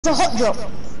It's a hot drop.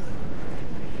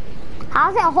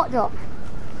 How's it a hot drop?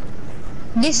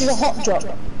 This is a hot drop.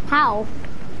 How?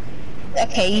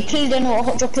 Okay, you clearly don't know what a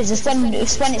hot drop is. It's when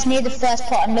it's near the first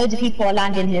part and loads of people are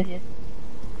landing here.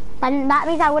 And that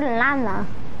means I wouldn't land there.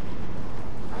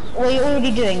 Well, you're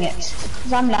already doing it.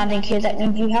 Because I'm landing here, that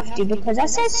means you have to because I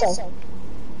said so.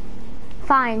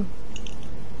 Fine.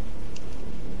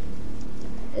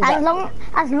 As long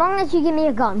as you give me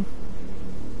a gun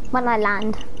when I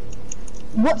land.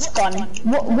 What's gun?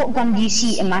 What gun do you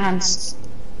see in my hands?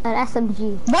 An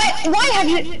SMG. Why have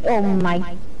you? Oh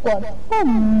my god! Oh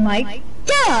my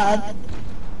god!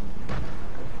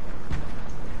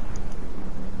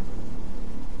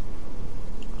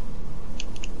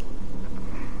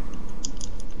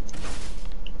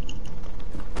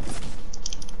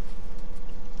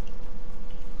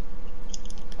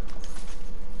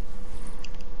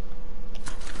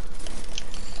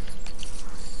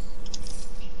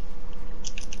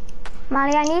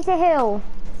 Mally, I need to heal.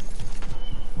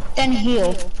 Then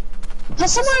heal.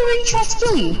 Has someone really tried to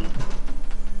kill you?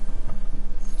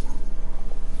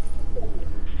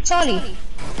 Charlie.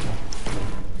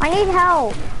 I need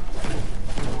help.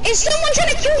 Is someone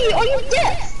trying to kill you? Are you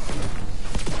deaf?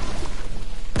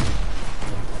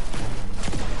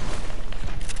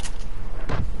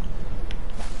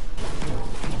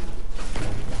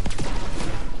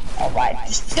 Alright,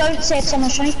 just don't say if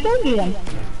someone's trying to kill you then.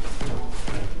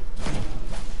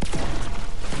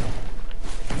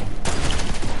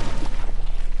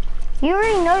 You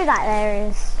already know that there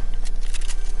is.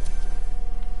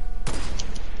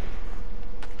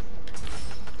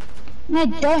 No, I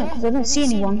don't, because I don't see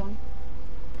anyone.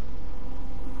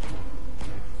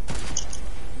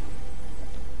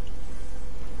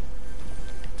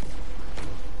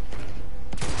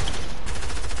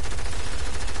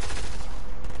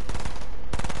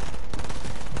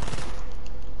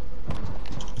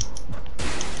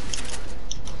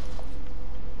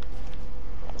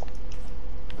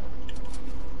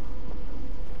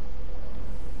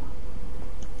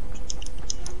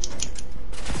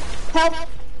 Help!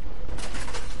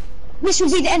 This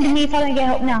will be the end of me if I don't get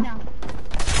help now.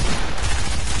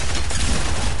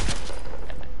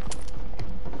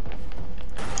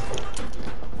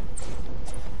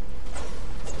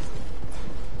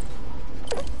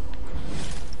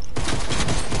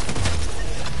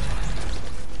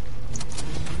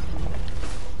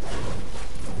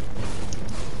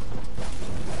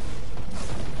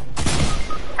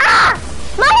 Ah!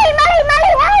 Mally,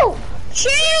 help!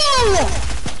 Chill!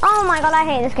 Oh my god, I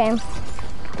hate this game.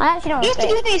 I actually don't You have to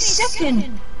respect give me a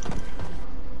second.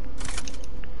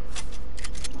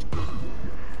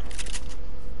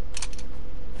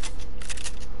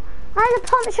 I had a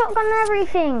pump shotgun and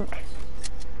everything.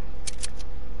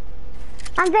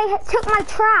 And they took my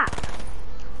trap.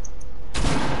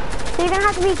 So you're gonna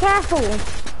have to be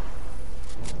careful.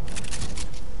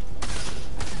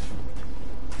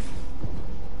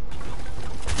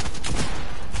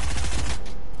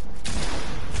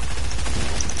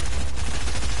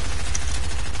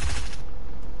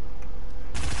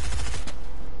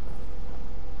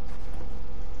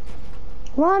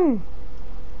 Run.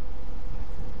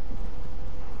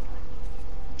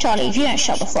 Charlie, if you don't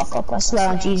shut the fuck up, I swear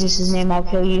on Jesus' name I'll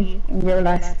kill you in real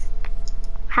life.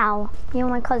 How? You're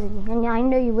my cousin, and I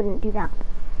know you wouldn't do that.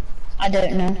 I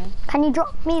don't know. Can you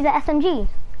drop me the SMG?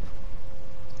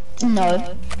 No.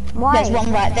 Why? There's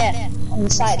one right there, on the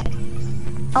side.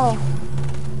 Oh.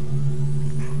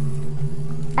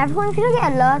 Everyone's gonna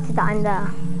get alerted that I'm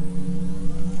there.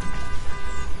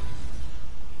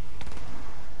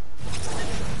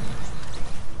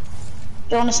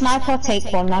 Do you want a sniper?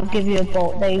 Take one, I'll give you a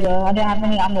bolt. There you go. I don't have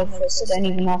any ammo for it, so don't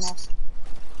even ask.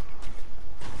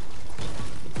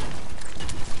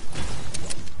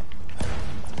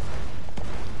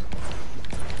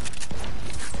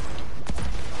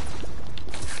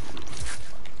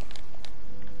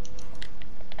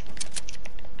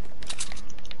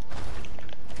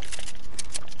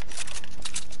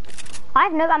 I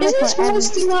have no ammo Isn't for this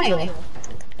Monster Mario?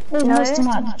 Oh, No. Monster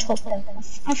Mario at the top there.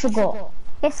 I forgot.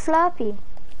 It's Slurpee.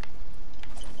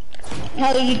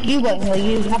 No, you won't know,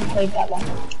 you haven't played that one.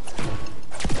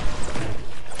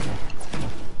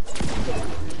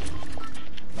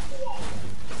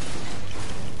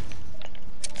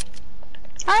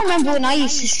 I remember when I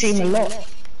used to stream a lot.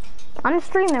 I'm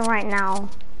streaming right now.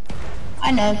 I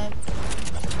know.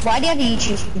 Why do you have a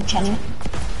YouTube channel?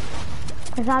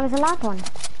 Because I was allowed one.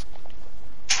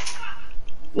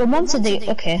 Your mom said that,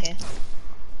 okay.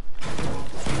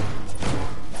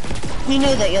 You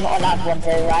know that you're not allowed one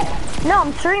though, right? No,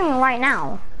 I'm streaming right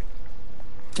now.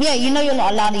 Yeah, you know you're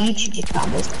not allowed a YouTube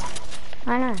account.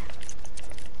 I know.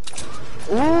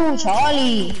 Ooh,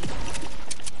 Charlie.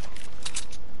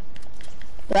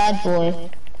 Bad boy.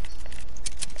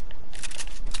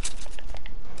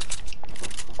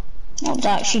 Not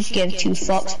that she'd give 2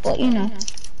 fucks, but you know.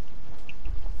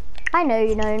 I know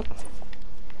you don't.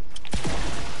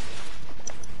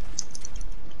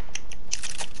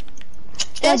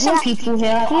 There's some people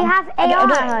here. Do you have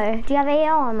AR ammo? Do you have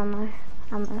AR ammo?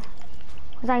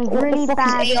 Because I'm really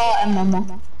bad. What is AR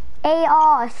ammo?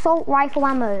 AR, assault rifle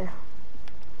ammo.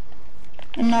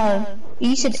 No,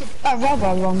 you said rubber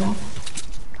ammo.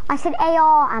 I said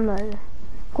AR ammo.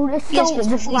 Called assault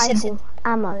rifle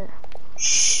ammo.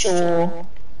 Sure.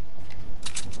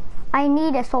 I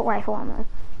need assault rifle ammo.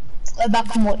 Go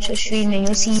back and watch your stream and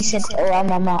you'll see you said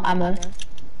ammo.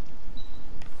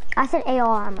 I said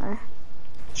AR ammo.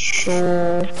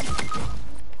 Sure.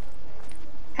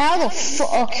 How the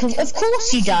fuck? Of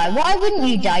course you die. Why wouldn't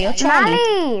you die? You're Charlie.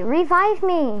 Mally, revive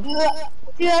me.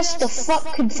 Who else the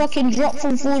fuck could fucking drop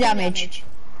from full damage?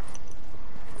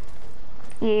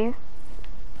 You.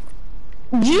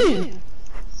 You?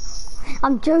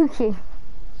 I'm joking.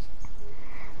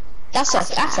 That's a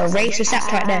racist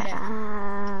act right there.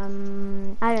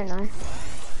 I don't know.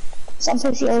 Some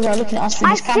pussy over looking at us through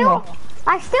this camera.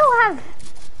 I still have.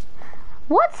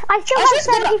 What? I still have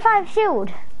 75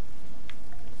 shield.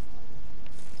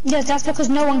 Yes, that's because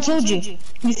no one killed you.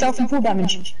 You fell from full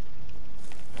damage.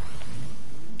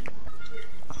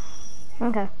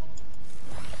 Okay.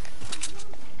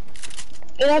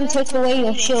 It doesn't take away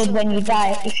your shield when you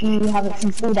die if you have it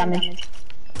from full damage.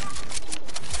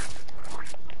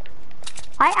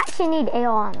 I actually need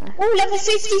AR ammo. Oh, level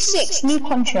 56, new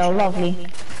control, lovely.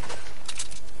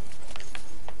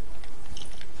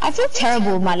 I feel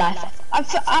terrible with my life.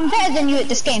 I'm better than you at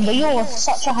this game, but you're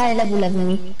such a higher level than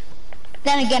me.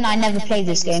 Then again, I never played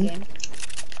this game.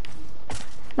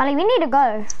 Mally, we need to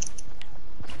go.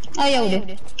 Oh yeah, we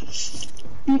do.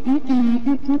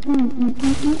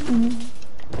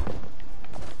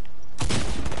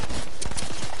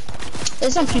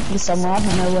 There's some people somewhere, I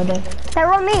don't know where they're.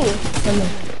 They're on me.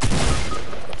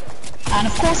 And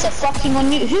of course they're fucking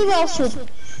on you. Who else would?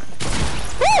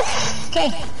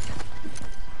 Okay.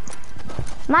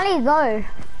 Mally, go.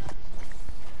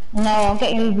 No, I'm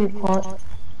getting a reboot card.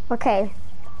 Okay.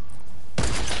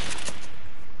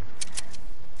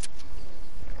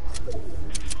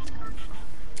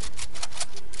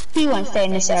 He won't stay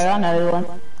in this area, I know he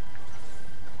won't.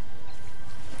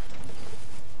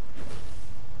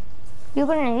 You're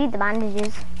gonna need the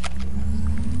bandages.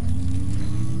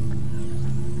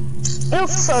 You're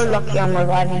so lucky I'm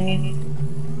reviving you.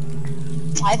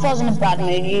 If I was in a bad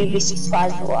mood, you'd be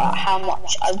surprised at how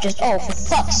much I've just. Oh, for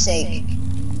fuck's sake.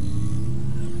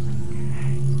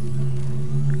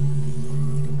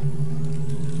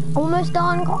 Almost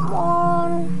done, come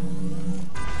on.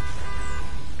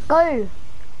 Go.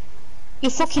 You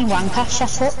fucking wanker,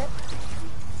 shut up.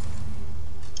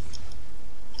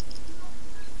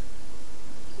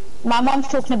 My mom's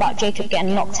talking about Jacob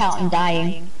getting knocked out and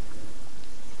dying.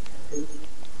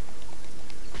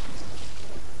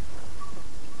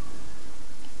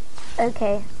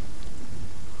 Okay.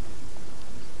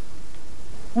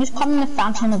 Just come in the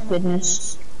fountain of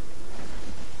goodness.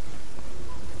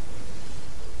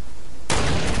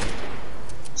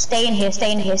 Stay in here,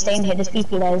 stay in here, stay in here. There's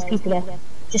people there, there's people there.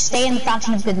 Just stay in the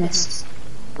fountain of goodness.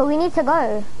 But we need to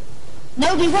go.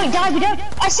 No, we won't die, we don't.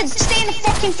 I said stay in the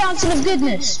fucking fountain of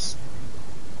goodness.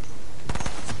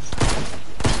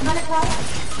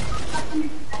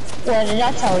 What did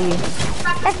I tell you?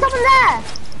 There's someone there!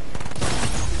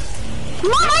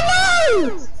 Mom, I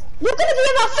know! We're gonna be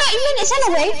about 30 minutes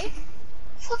anyway.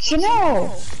 Fucking hell.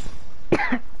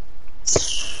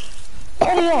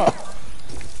 Hurry up.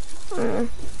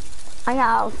 I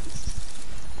have.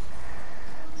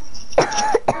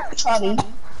 Charlie,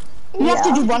 you have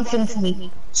to do one thing for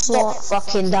me. Stop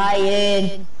fucking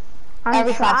dying. I'm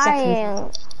Every 5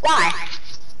 seconds. Die.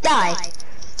 Die.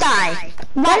 Die.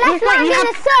 Well, let's land in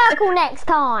a circle next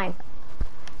time.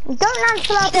 Don't land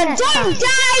circle Then next time. don't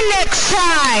die next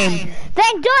time.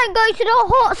 Then don't go to the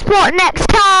hotspot next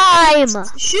time.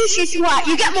 Shush, it's right.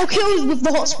 You get more kills with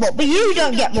the hotspot, but you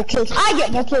don't get more kills. I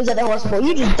get more kills at the hotspot.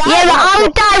 You just die. Yeah, but I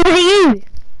would die with you.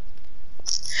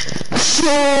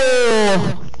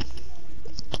 Sure.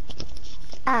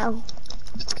 Ow.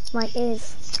 My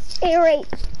ears. Ear rape.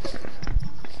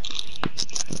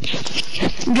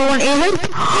 Do you want earring?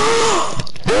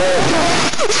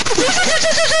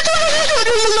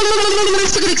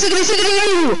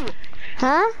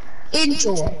 Huh?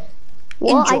 Enjoy.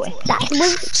 What? Enjoy. That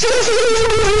was...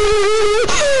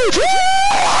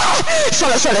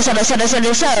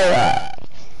 Sorry.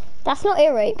 That's not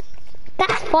ear rape.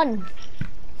 That's fun.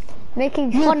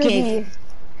 Making You fun of gay. you.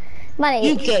 Manny,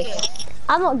 You gay.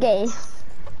 I'm not gay.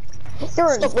 You're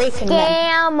a Stop raping them.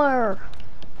 scammer.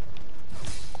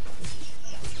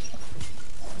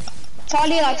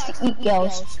 Charlie likes to eat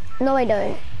girls. No, I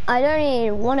don't. I don't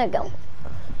even want a girl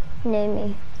near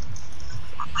me.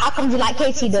 How come you like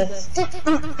Katie though?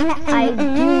 I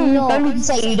do not. Don't even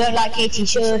say you don't like Katie,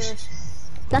 shush.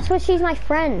 That's why she's my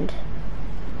friend.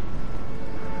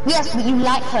 Yes, but you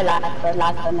like her,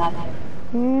 like her.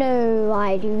 No,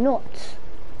 I do not.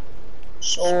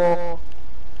 Sure.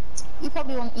 You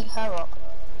probably want to eat her up.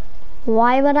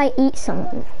 Why would I eat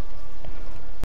someone?